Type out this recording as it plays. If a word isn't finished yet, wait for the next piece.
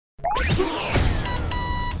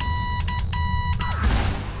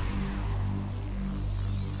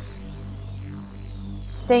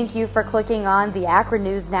Thank you for clicking on the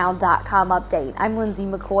AkronNewsNow.com update. I'm Lindsay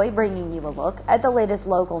McCoy bringing you a look at the latest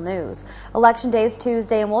local news. Election Day is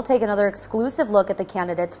Tuesday, and we'll take another exclusive look at the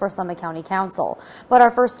candidates for Summit County Council. But our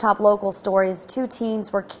first top local story is 2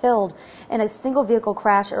 teens were killed in a single vehicle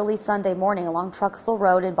crash early Sunday morning along Truxell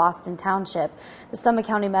Road in Boston Township. The Summit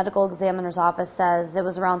County Medical Examiner's Office says it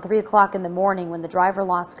was around 3 o'clock in the morning when the driver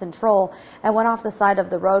lost control and went off the side of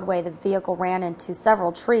the roadway. The vehicle ran into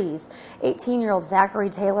several trees. 18-year-old Zachary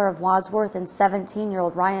Taylor of Wadsworth and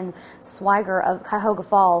 17-year-old Ryan Swiger of Cuyahoga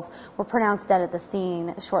Falls were pronounced dead at the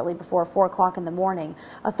scene shortly before 4 o'clock in the morning.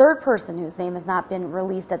 A third person, whose name has not been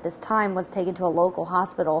released at this time, was taken to a local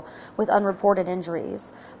hospital with unreported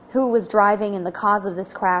injuries. Who was driving and the cause of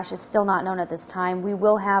this crash is still not known at this time. We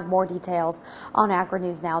will have more details on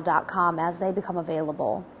AkronNewsNow.com as they become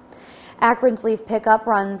available. Akron's leaf pickup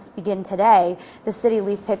runs begin today. The city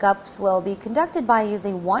leaf pickups will be conducted by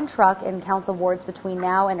using 1 truck in council wards between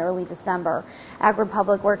now and early December. Akron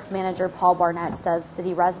Public Works Manager Paul Barnett says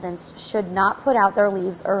city residents should not put out their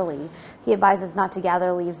leaves early. He advises not to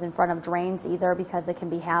gather leaves in front of drains either because it can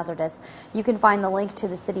be hazardous. You can find the link to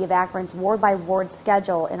the City of Akron's ward-by-ward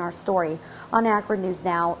schedule in our story on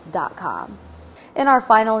AkronNewsNow.com. In our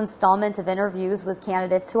final installment of interviews with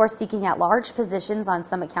candidates who are seeking at-large positions on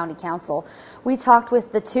Summit County Council, we talked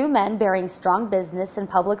with the 2 men bearing strong business and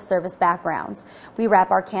public service backgrounds. We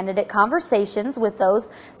wrap our candidate conversations with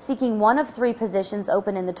those seeking one of 3 positions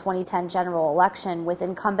open in the 2010 general election with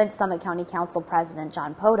incumbent Summit County Council President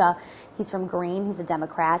John Pota. He's from Green, he's a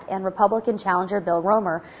Democrat, and Republican challenger Bill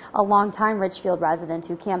Romer, a longtime Richfield resident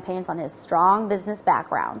who campaigns on his strong business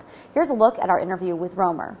background. Here's a look at our interview with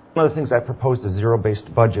Romer. One of the things I proposed is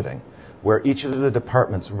zero-based budgeting, where each of the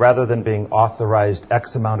departments, rather than being authorized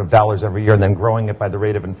X amount of dollars every year and then growing it by the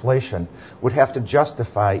rate of inflation, would have to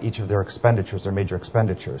justify each of their expenditures, their major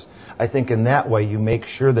expenditures. I think in that way you make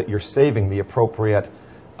sure that you're saving the appropriate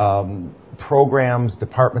programs,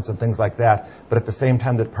 departments, and things like that, but at the same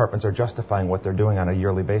time the departments are justifying what they're doing on a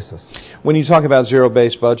yearly basis. When you talk about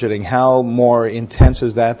zero-based budgeting, how more intense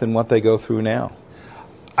is that than what they go through now?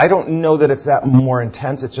 I don't know that it's that more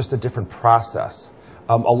intense. It's just a different process.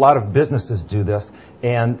 A lot of businesses do this,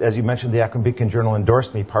 and as you mentioned, the Akron Beacon Journal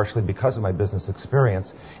endorsed me partially because of my business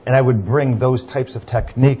experience, and I would bring those types of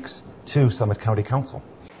techniques to Summit County Council.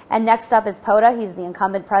 And next up is Pota. He's the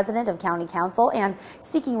incumbent president of County Council and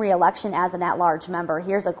seeking re-election as an at-large member.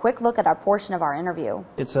 Here's a quick look at our portion of our interview.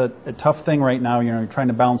 It's a tough thing right now. You know, you're trying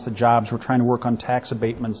to balance the jobs. We're trying to work on tax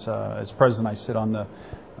abatements. As president, I sit on the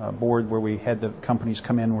board where we had the companies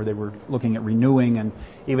come in where they were looking at renewing, and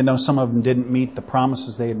even though some of them didn't meet the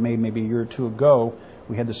promises they had made maybe a year or 2 ago,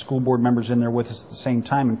 we had the school board members in there with us at the same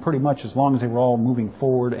time, and pretty much as long as they were all moving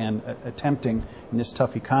forward and attempting in this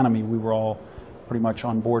tough economy, we were all pretty much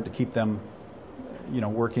on board to keep them, you know,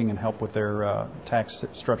 working and help with their tax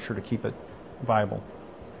structure to keep it viable.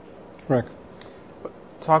 Rick,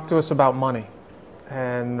 talk to us about money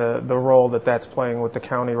and the role that that's playing with the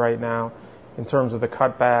county right now in terms of the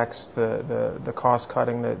cutbacks, the cost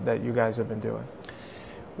cutting that you guys have been doing.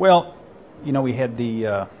 Well, you know, we had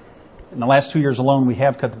in the last 2 years alone, we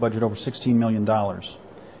have cut the budget over $16 million.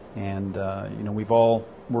 And, you know, we've all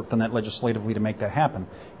worked on that legislatively to make that happen.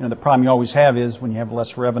 You know, the problem you always have is when you have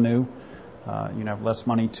less revenue, you have less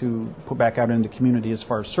money to put back out into the community as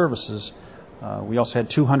far as services. We also had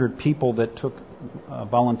 200 people that took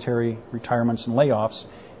voluntary retirements and layoffs.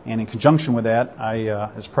 And in conjunction with that, I,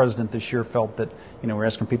 as president this year, felt that, you know, we're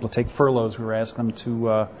asking people to take furloughs. We were asking them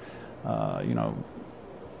to, you know,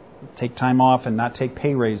 take time off and not take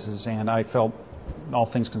pay raises. And I felt, all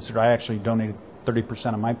things considered, I actually donated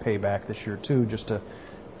 30% of my pay back this year, too, just to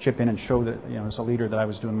chip in and show that, you know, as a leader that I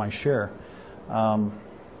was doing my share. I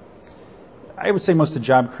would say most of the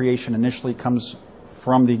job creation initially comes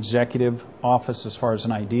from the executive office as far as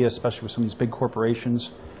an idea, especially with some of these big corporations.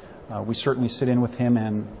 We certainly sit in with him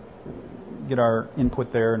and get our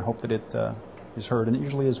input there and hope that it is heard, and it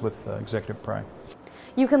usually is with Executive Pry.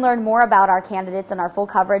 You can learn more about our candidates and our full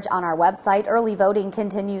coverage on our website. Early voting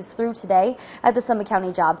continues through today at the Summit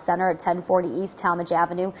County Job Center at 1040 East Talmadge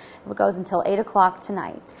Avenue. It goes until 8 o'clock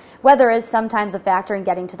tonight. Weather is sometimes a factor in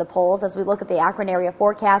getting to the polls as we look at the Akron area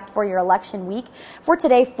forecast for your election week. For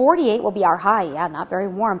today, 48 will be our high. Yeah, not very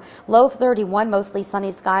warm. Low of 31, mostly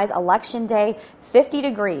sunny skies. Election day, 50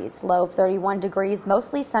 degrees. Low of 31 degrees,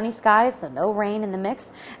 mostly sunny skies, so no rain in the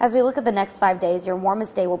mix. As we look at the next 5 days, your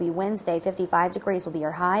warmest day will be Wednesday, 55 degrees. will be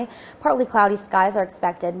your high. Partly cloudy skies are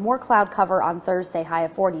expected. More cloud cover on Thursday, high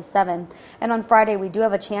of 47. And on Friday, we do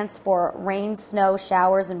have a chance for rain, snow,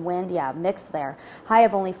 showers, and wind. Yeah, mixed there. High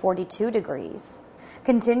of only 42 degrees.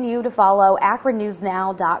 Continue to follow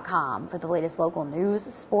AkronNewsNow.com for the latest local news,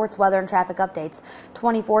 sports, weather, and traffic updates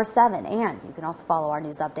 24/7. And you can also follow our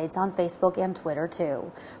news updates on Facebook and Twitter,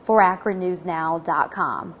 too. For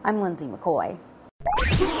AkronNewsNow.com, I'm Lindsay McCoy.